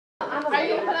Are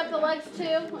you gonna put up the legs too?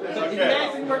 It's okay. If you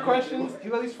ask any more questions,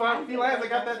 you at least find a few lads. I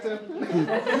got that too.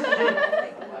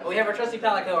 Well, we have our trusty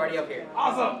Palico already up here.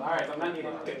 Awesome. All right, so I'm not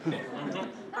needed.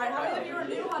 All right, how many of you are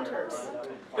new hunters?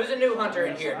 Who's a new hunter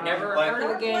in here? Never heard of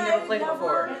the game, never played it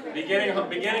before. Beginning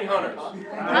hunters.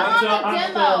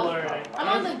 I'm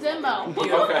on the demo.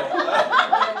 Okay.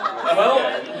 Well,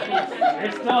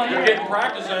 you're getting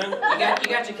practice in. You got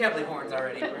your Kepley horns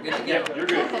already. We're good to go. You're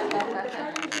good.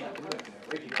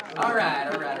 All right.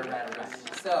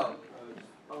 So,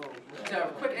 a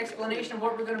quick explanation of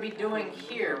what we're going to be doing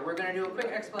here. We're going to do a quick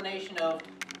explanation of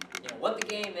what the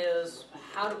game is,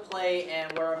 how to play,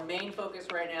 and where our main focus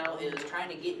right now is trying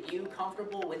to get you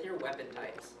comfortable with your weapon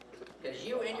types. Because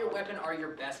you and your weapon are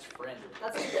your best friend.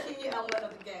 That's the key element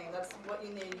of the game. That's what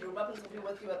you need. Your weapons will be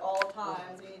with you at all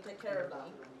times. You need to take care of them.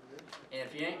 And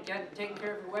if you ain't taking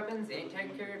care of your weapons, they ain't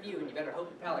taking care of you, and you better hope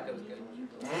your Palico's good.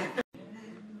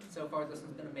 So far, this has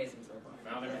been amazing so far.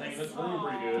 Found everything in this room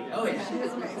pretty good. Oh yeah. It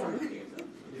is amazing.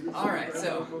 Alright,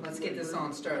 so let's get this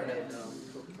on started.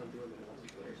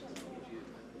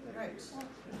 Right.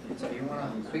 So you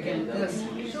want to begin this?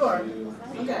 Sure.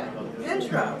 Okay.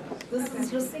 Intro. This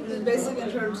is just the basic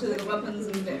intro to the weapons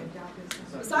in the game.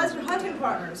 Besides your hunting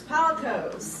partners,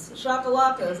 Palicos,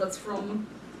 Shakalakas, that's from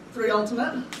 3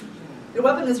 Ultimate, your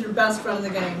weapon is your best friend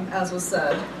in the game, as was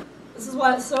said. This is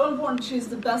why it's so important to choose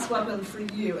the best weapon for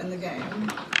you in the game.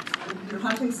 Your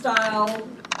hunting style,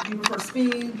 you prefer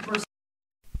speed versus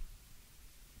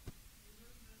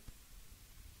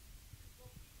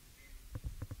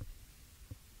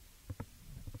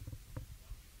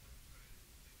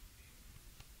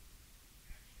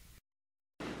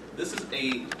This is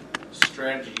a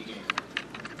strategy game.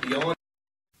 The only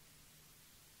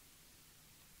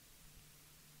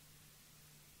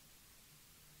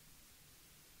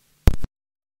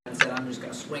said I'm just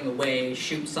going to swing away,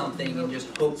 shoot something, and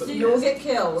just hope so you'll get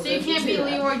killed. So you can't be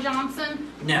Leroy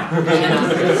Johnson? No.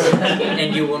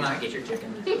 And you will not get your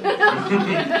chicken.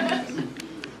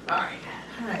 Alright.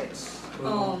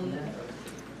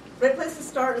 Great place to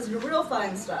start is your real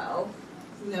fighting style.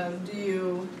 Do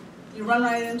you run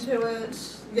right into it,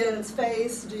 get in its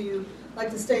face? Do you like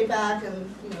to stay back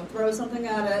and throw something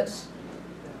at it?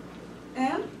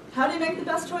 And how do you make the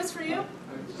best choice for you?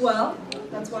 Well,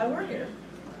 that's why we're here.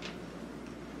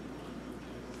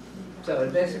 So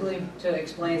basically, to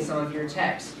explain some of your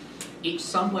attacks,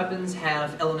 some weapons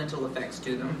have elemental effects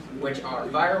to them, which are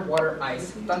fire, water,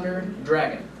 ice, thunder,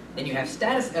 dragon. Then you have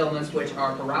status elements, which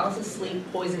are paralysis, sleep,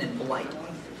 poison, and blight.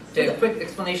 To a quick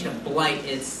explanation of blight,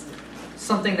 it's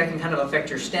something that can kind of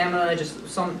affect your stamina, just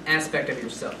some aspect of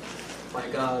yourself.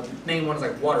 Like main one is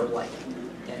like water blight,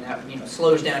 and that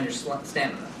slows down your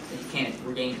stamina. You can't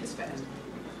regain it as fast.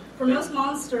 For most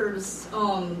monsters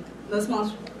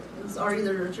are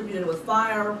either attributed with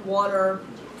fire, water,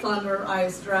 thunder,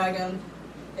 ice, dragon.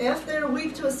 If they're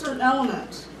weak to a certain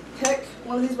element, pick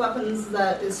one of these weapons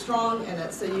that is strong in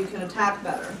it so you can attack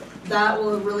better. That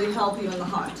will really help you in the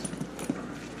hunt.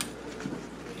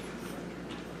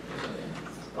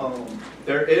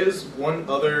 there is one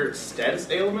other status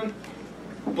ailment,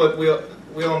 but we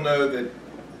all know that,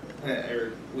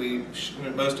 or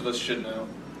most of us should know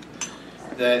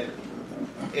that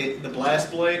the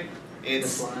blast blade,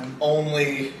 it's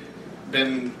only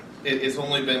been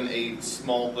a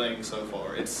small thing so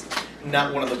far. It's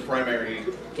not one of the primary.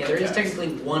 Yeah, there is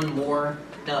technically one more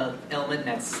element, and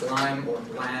that's slime or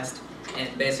blast.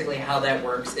 And basically how that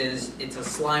works is it's a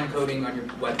slime coating on your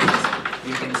weapons.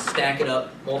 You can stack it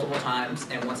up multiple times,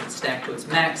 and once it's stacked to its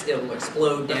max, it will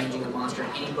explode, damaging the monster in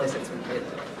any place that's been hit.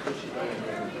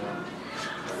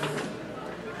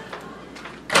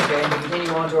 Okay, and we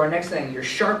continue on to our next thing, your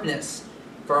sharpness.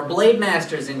 For our blade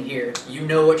masters in here, you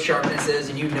know what sharpness is,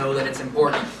 and you know that it's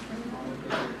important.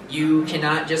 You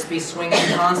cannot just be swinging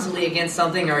constantly against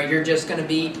something, or you're just going to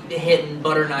be hitting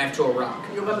butter knife to a rock.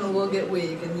 Your weapon will get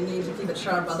weak, and you need to keep it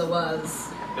sharp, otherwise.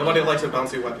 Nobody likes a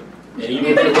bouncy weapon.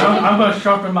 I'm going to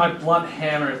sharpen my blunt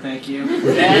hammer, thank you. Why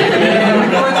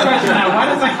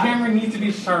does a hammer need to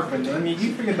be sharpened? I mean,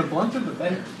 you figure the blunter the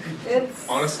better.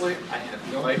 Honestly, I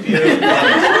have no idea.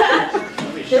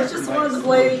 It's just one of the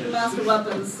blade master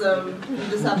weapons, so you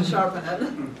just have to sharpen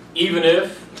it. Even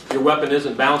if your weapon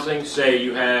isn't bouncing, say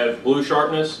you have blue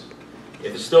sharpness,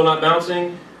 if it's still not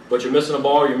bouncing, but you're missing a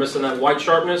ball, you're missing that white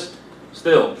sharpness,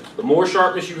 still, the more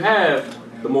sharpness you have,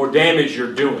 the more damage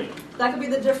you're doing. That could be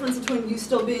the difference between you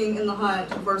still being in the hunt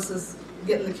versus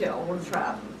getting the kill or the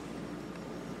trap.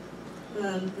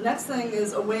 And the next thing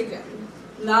is Awaken.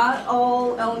 Not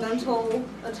all elemental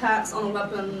attacks on a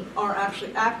weapon are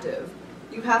actually active.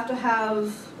 You have to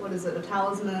have, a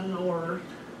talisman or...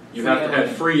 You have to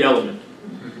have free element.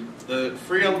 the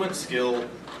free element skill,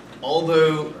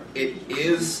 although it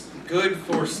is good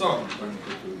for some,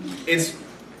 it's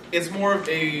more of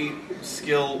a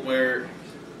skill where,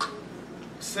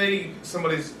 say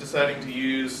somebody's deciding to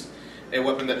use a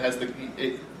weapon that has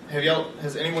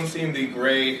has anyone seen the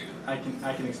gray? I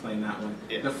can explain that one.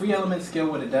 Yeah. The free element skill,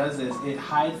 what it does is it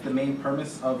hides the main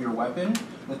premise of your weapon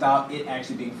without it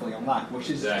actually being fully unlocked, which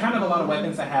is kind of a lot of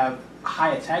weapons that have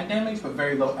high attack damage but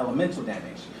very low elemental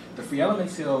damage. The free element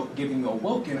skill, giving you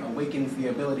Awoken, awakens the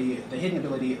hidden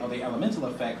ability of the elemental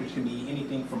effect, which can be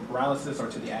anything from paralysis or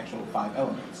to the actual 5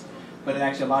 elements. But it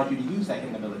actually allows you to use that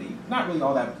hidden ability. Not really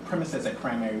all that premise as a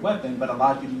primary weapon, but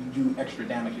allows you to do extra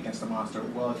damage against the monster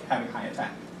while having high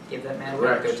attack. Give that man a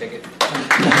Correct. Go ticket.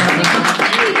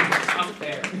 Stop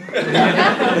there.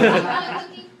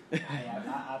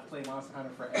 I've played Monster Hunter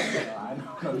forever, so I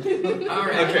know. All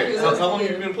right. Okay, so how long have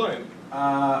you been playing?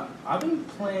 I've been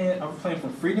playing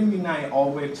from Freedom Unite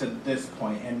all the way to this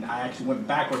point, and I actually went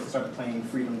backwards and started playing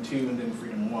Freedom 2 and then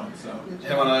Freedom 1. So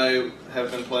Him and I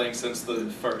have been playing since the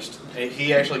first.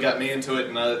 He actually got me into it,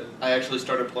 and I actually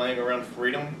started playing around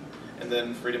Freedom, and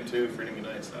then Freedom 2, Freedom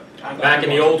Unite. So. Back in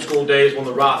the old school days when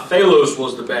the Rathalos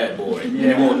was the bad boy.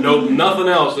 Yeah. You want nothing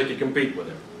else that could compete with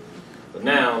him. But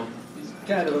now,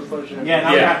 Kind of a pusher.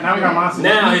 yeah, now we got monsters.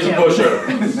 now he's a Yeah.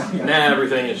 pushover. Now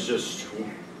everything is just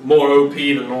more OP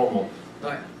than normal.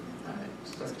 Alright.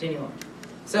 So let's continue on.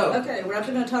 So, Okay, we're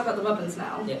actually going to talk about the weapons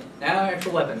now. yeah, now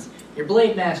actual weapons. Your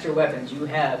Blade Master weapons. You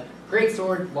have Great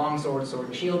Sword, Long Sword, Sword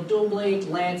and Shield, Dual Blade,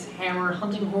 Lance, Hammer,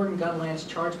 Hunting Horn, Gun Lance,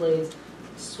 Charge Blades,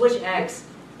 Switch Axe,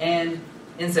 and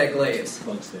Insect Glaives.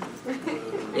 Fun stick.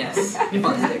 Yes,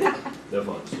 fun stick. No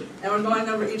fun stick. And we're going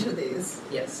over each of these.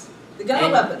 Yes. The gun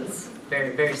And- weapons.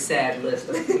 Very, very sad list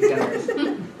of gunners.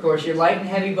 Of course, your light and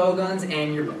heavy bow guns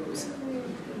and your bows.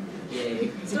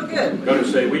 Yay. Still good. Going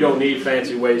to say we don't need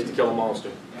fancy ways to kill a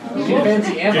monster.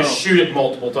 Fancy ammo. Just shoot it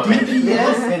multiple times.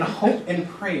 DPS and hope and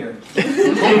prayer. They're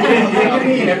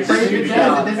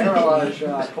a lot of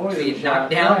shots. So Poison you shot,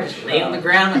 knock down, flash lay on the shot.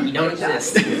 ground like you don't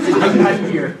exist.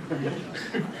 I'm here.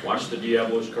 Watch the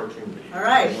Diablos cartoon video. All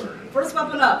right. First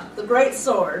weapon up, the Great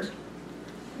Sword.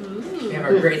 We have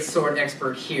our great sword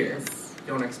expert here.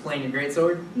 You want to explain your great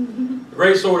sword? The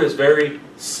Great Sword is very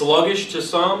sluggish to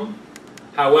some.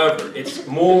 However, it's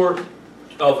more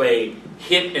of a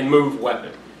hit and move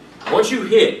weapon. Once you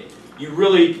hit, you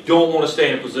really don't want to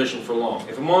stay in a position for long.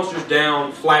 If a monster's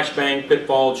down, flashbang,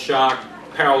 pitfall, shocked,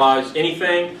 paralyzed,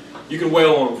 anything, you can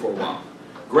wail on them for a while.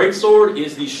 Great Sword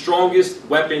is the strongest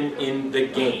weapon in the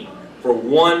game for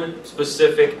one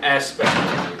specific aspect.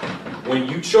 When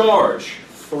you charge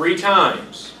 3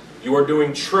 times, you are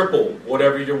doing triple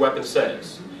whatever your weapon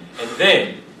says. And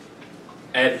then,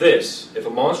 add this. If a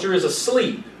monster is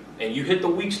asleep and you hit the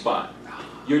weak spot,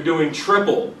 you're doing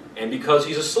triple. And because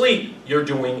he's asleep, you're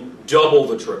doing double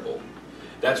the triple.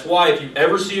 That's why if you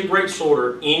ever see a Great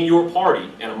Sworder in your party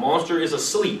and a monster is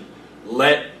asleep,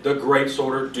 let the Great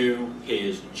Sworder do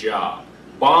his job.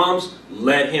 Bombs,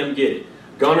 let him get it.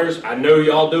 Gunners, I know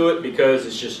y'all do it because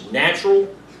it's just natural,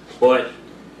 but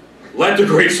let the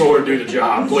Great Sworder do the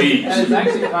job, please. And it's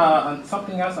actually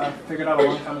something else I figured out a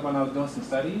long time ago when I was doing some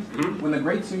studies. When the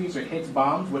Great Sword user hits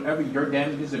bombs, whatever your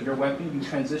damage is of your weapon, you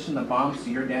transition the bombs to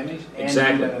your damage and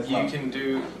Exactly. do that as well. You can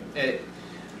do it.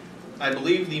 I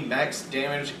believe the max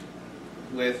damage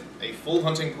with a full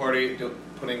hunting party,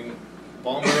 putting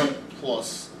Bomb Barrel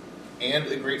Plus and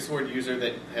a Great Sword user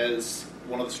that has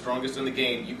one of the strongest in the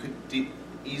game, you could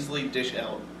easily dish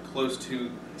out close to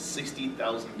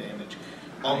 60,000 damage,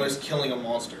 almost killing a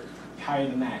monster. Higher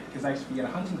than that, because actually, if you get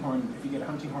a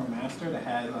hunting horn master that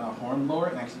has a horn lore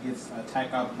and actually gets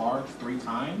attack out large 3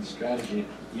 times. Strategy.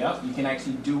 Yep, you can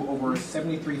actually do over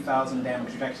 73,000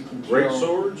 damage, which actually can kill. Great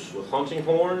Swords with hunting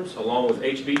horns, along with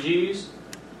HBGs,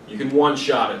 you can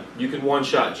one-shot it. You can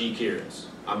one-shot G. Kieran's.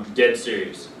 I'm dead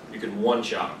serious. You can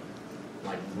one-shot him.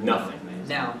 Like nothing.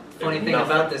 Now, funny thing Nothing.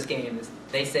 about this game is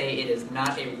they say it is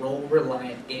not a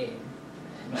role-reliant game.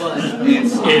 But It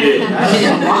is.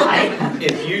 why?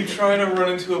 If you try to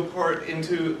run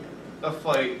into a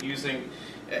fight using,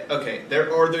 okay,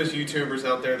 there are those YouTubers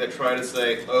out there that try to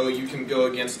say, oh, you can go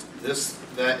against this,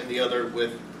 that, and the other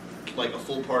with like a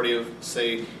full party of,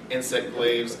 say, insect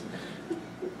glaives,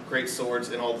 great swords,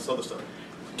 and all this other stuff.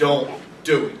 Don't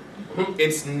do it.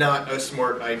 It's not a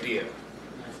smart idea.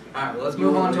 Alright, well, let's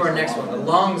move on to our next one, the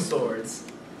long swords.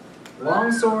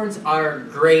 Long swords are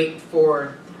great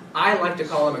for, I like to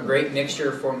call them a great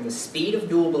mixture from the speed of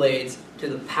dual blades to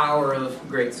the power of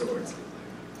great swords.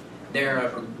 They're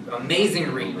an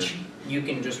amazing reach. You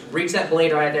can just reach that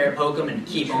blade right there, poke them, and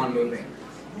keep on moving.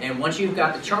 And once you've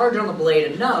got the charge on the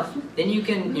blade enough, then you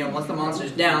can, once the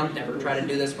monster's down, never try to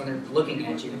do this when they're looking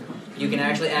at you, you can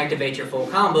actually activate your full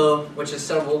combo, which is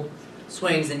several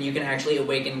swings, and you can actually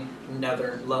awaken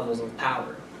another levels of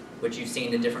power, which you've seen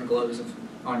the different glows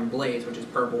on your blades, which is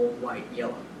purple, white,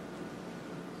 yellow.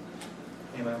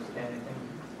 Anybody else add anything?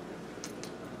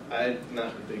 I'm not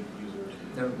a big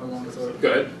user. No longer sword. Go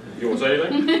ahead. You want to say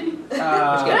anything?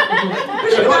 Let's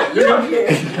go. You're okay.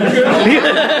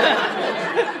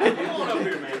 Come on up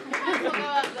here, man. We'll go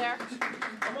up there.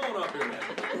 Come on up here, man.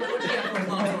 What you got for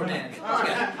longsword, Dan? Let's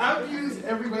go. I've used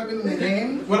every weapon in the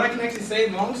game. What I can actually say,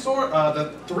 longsword,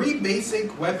 the 3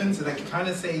 basic weapons that I can kind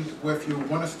of say if you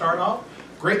want to start off,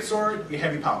 greatsword, your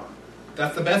heavy power.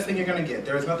 That's the best thing you're going to get.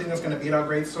 There's nothing that's going to beat out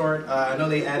greatsword. I know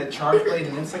they added charge blade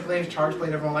and insect glaive. Charge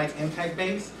blade, everyone likes impact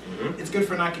base. It's good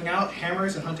for knocking out.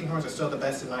 Hammers and hunting horns are still the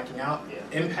best at knocking out.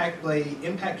 Impact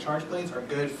charge blades are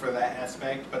good for that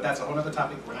aspect, but that's a whole other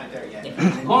topic. We're not there yet.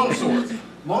 Longswords.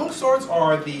 Longswords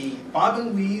are the bob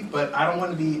and weave, but I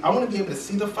want to be able to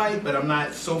see the fight, but I'm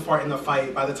not so far in the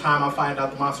fight. By the time I find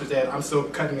out the monster's dead, I'm still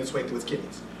cutting its way through its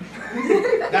kidneys.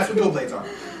 That's what dual blades are.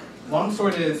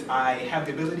 Longsword is I have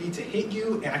the ability to hit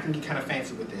you, and I can get kind of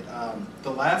fancy with it. The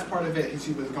last part of it is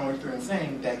he was going through and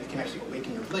saying that you can actually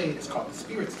awaken your blade. It's called the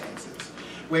spirit stances,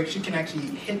 which you can actually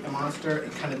hit a monster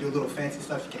and kind of do a little fancy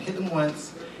stuff. You can hit them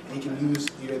once, and you can use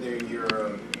either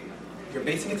your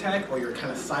basic attack or your kind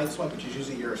of side swap, which is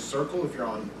usually your circle if you're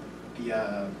on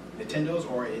the Nintendos,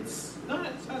 or it's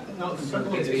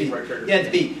circle. It's B. Yeah, it's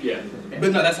B. Yeah.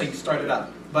 But no, that's how you start it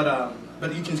up.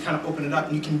 But you can kind of open it up,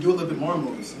 and you can do a little bit more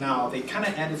moves. Now, they kind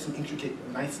of added some intricate,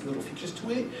 nice little features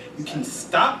to it. You can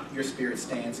stop your spirit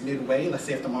stance midway. Let's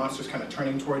say if the monster's kind of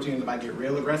turning towards you and about to get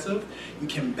real aggressive, you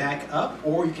can back up,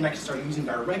 or you can actually start using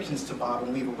directions to bob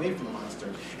and weave away from the monster.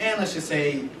 And let's just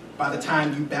say, by the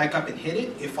time you back up and hit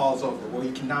it, it falls over. Well,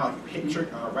 you can now hit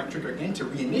right trigger again to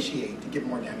reinitiate to get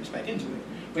more damage back into it,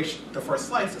 which the first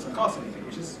slice doesn't cost anything,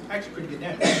 which is actually pretty good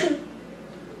damage.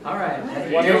 All right,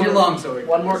 One here's more- your longsword.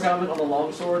 One more comment on the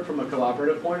longsword from a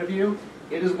cooperative point of view.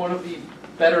 It is one of the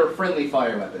better friendly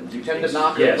fire weapons. You tend to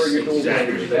knock over your dual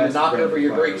exactly. users and knock over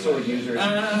your greatsword users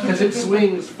because it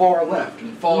swings far left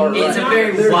and far right. It's a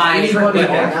very There's wide anybody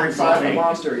weapon. on that side of the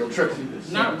monster, you'll trip.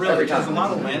 Not really, Every because a time.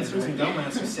 lot of Lancers and Gun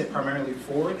Lancers sit primarily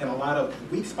forward, and a lot of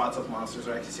weak spots of monsters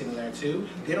are actually sitting there too.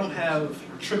 They don't have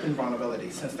tripping vulnerability,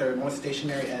 since they're more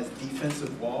stationary as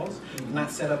defensive walls,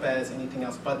 not set up as anything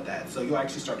else but that. So you'll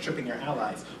actually start tripping your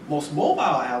allies. Most mobile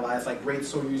allies, like great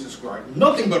sword users who are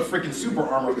nothing but freaking super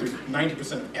armor through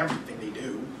 90% of everything they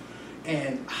do,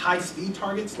 and high speed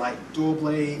targets like dual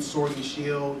blade, sword and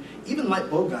shield, even light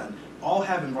bowgun, all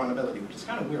have invulnerability, which is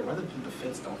kind of weird. Why the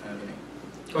defense don't have any?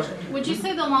 Would you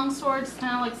say the long sword's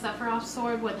kind of like Sephiroth's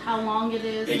sword with how long it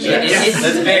is? It's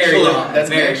that's very actually, long. That's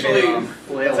Very, actually, very long.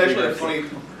 that's actually a funny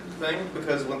thing,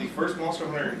 because when the first Monster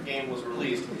Hunter game was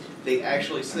released, they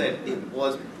actually said it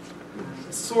was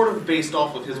sort of based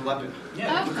off of his weapon.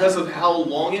 Yeah. Because of how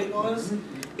long it was,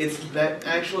 it's that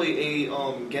actually a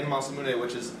Gen Masamune,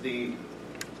 which is the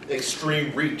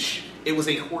extreme reach. It was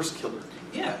a horse killer.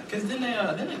 Yeah, because then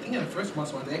I think in the first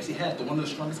Monster Hunter, they actually had one of the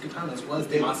strongest katanas was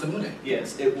the Masamune.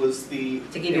 Yes, it was the.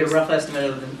 To give you a rough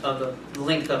estimate of the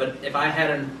length of it, if I had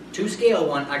a 2-scale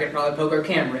one, I could probably poke our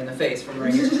camera in the face from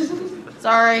right here.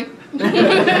 Sorry.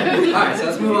 Alright, so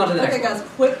let's move on to the next Okay, one. guys,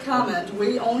 quick comment.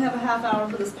 We only have a half hour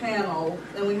for this panel,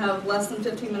 and we have less than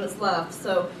 15 minutes left.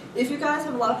 So if you guys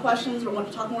have a lot of questions or want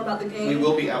to talk more about the game, We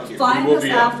will be out here. find We will us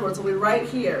be out. afterwards. We'll be right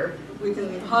here. We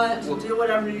can hunt, do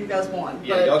whatever you guys want.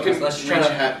 Yeah, But y'all can Let's try reach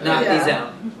to hat. knock Yeah. these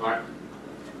out. Alright.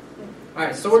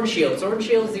 Alright, Sword and Shield. Sword and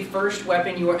Shield is the first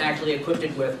weapon you are actually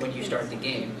equipped with when you start the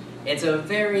game. It's a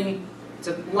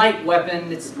light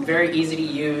weapon, it's very easy to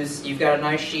use, you've got a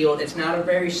nice shield. It's not a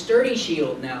very sturdy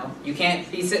shield now. You can't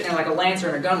be sitting there like a lancer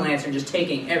and a gun lancer and just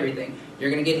taking everything.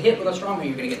 You're going to get hit with a strong one,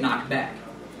 you're going to get knocked back.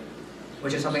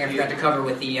 Which is something I forgot to cover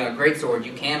with the greatsword.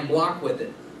 You can block with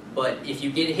it, but if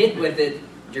you get hit with it,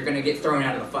 you're going to get thrown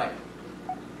out of the fight.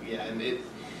 Yeah, and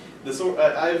the sword.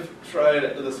 I've tried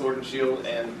the sword and shield,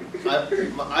 and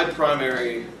I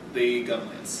primary the gun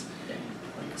lance.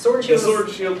 Sword and The shield. sword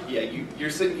and shield. Yeah, you're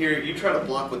sitting here. You try to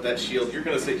block with that shield. You're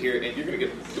gonna sit here and you're gonna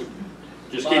get.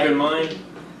 Just keep in mind,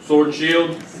 sword and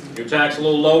shield, your attack's a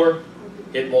little lower,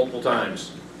 hit multiple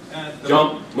times.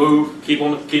 Jump, move, keep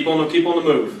on the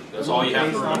move. That's all you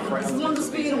have to remember. it's one of the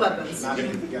speed weapons. Not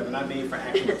made together, not made for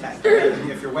action attack.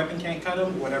 If your weapon can't cut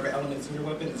them, whatever element's in your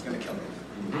weapon is going to kill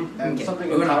them. And Okay, something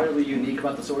moving on. entirely unique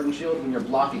about the sword and shield, when you're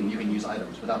blocking, you can use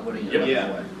items without putting your Yep. weapon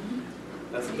Yeah. away.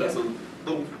 That's a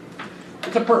little.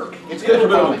 It's a perk. It's A good little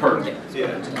for bit of a bombing. perk.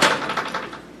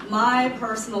 Yeah. my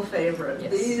personal favorite.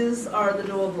 Yes. These are the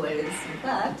dual blades. In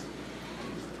fact,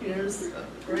 here's a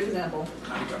great example.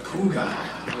 These are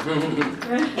Gemini's.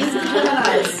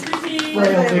 My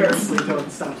favorites.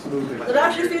 They're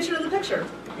actually featured in the picture.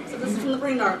 So this is from the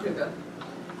Green Dark Puka.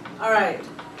 Alright,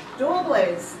 dual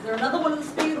blades. They're another one of the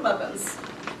speed weapons.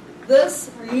 This,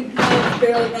 you have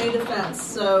barely any defense,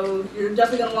 so you're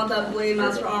definitely going to want that Blade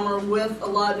Master armor with a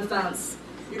lot of defense.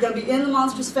 You're going to be in the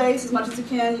monster's face as much as you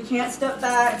can. You can't step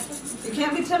back. You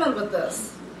can't be timid with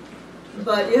this.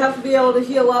 But you have to be able to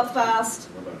heal up fast.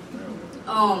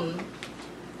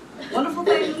 Wonderful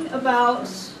thing about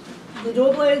the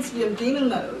dual blades, you have demon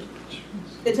mode.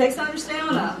 It takes down your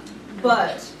stamina,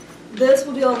 but this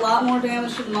will deal a lot more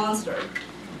damage to the monster.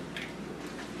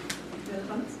 Any other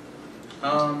comments?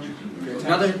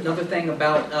 Another thing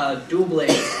about dual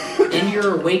blades, in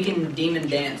your awakened demon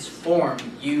dance form,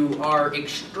 you are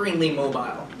extremely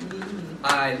mobile.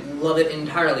 I love it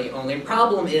entirely. Only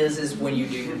problem is when you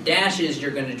do your dashes,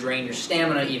 you're going to drain your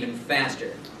stamina even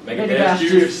faster. Mega Dash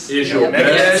juice is your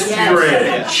best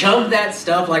friend. Chug that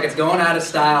stuff like it's going out of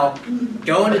style.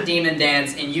 Go into demon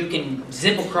dance, and you can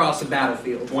zip across the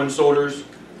battlefield. Twin Sorters,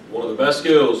 one of the best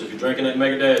skills if you're drinking that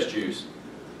Mega Dash juice.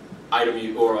 Item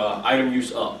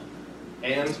use up.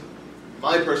 And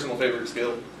my personal favorite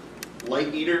skill,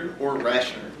 Light Eater or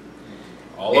Rationer.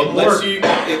 All of them work.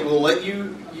 It will let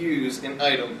you use an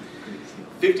item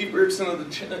 50% of the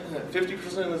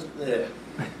 50% of the.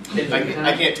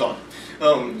 I can't talk.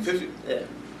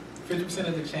 50%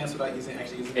 of the chance without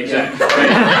actually using it. Exactly.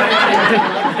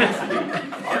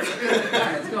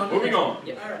 Let's go on. Moving on.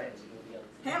 Yeah. All right.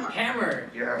 Hammer. Hammer.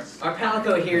 Yes. Our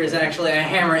Palico here is actually a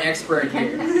hammer expert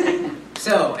here.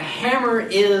 So, a hammer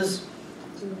it's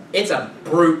a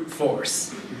brute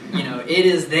force. You know, it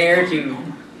is there to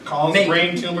Cause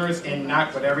brain tumors and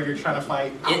knock whatever you're trying to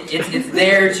fight out. It's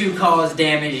there to cause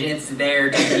damage, and it's there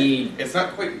to be... It's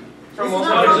not quite from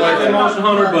Not exactly Monster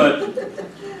Hunter, but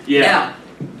yeah. Now,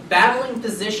 battling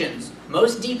positions.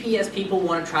 Most DPS people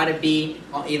want to try to be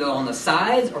either on the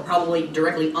sides or probably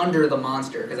directly under the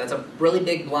monster, because that's a really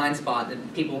big blind spot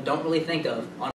that people don't really think of on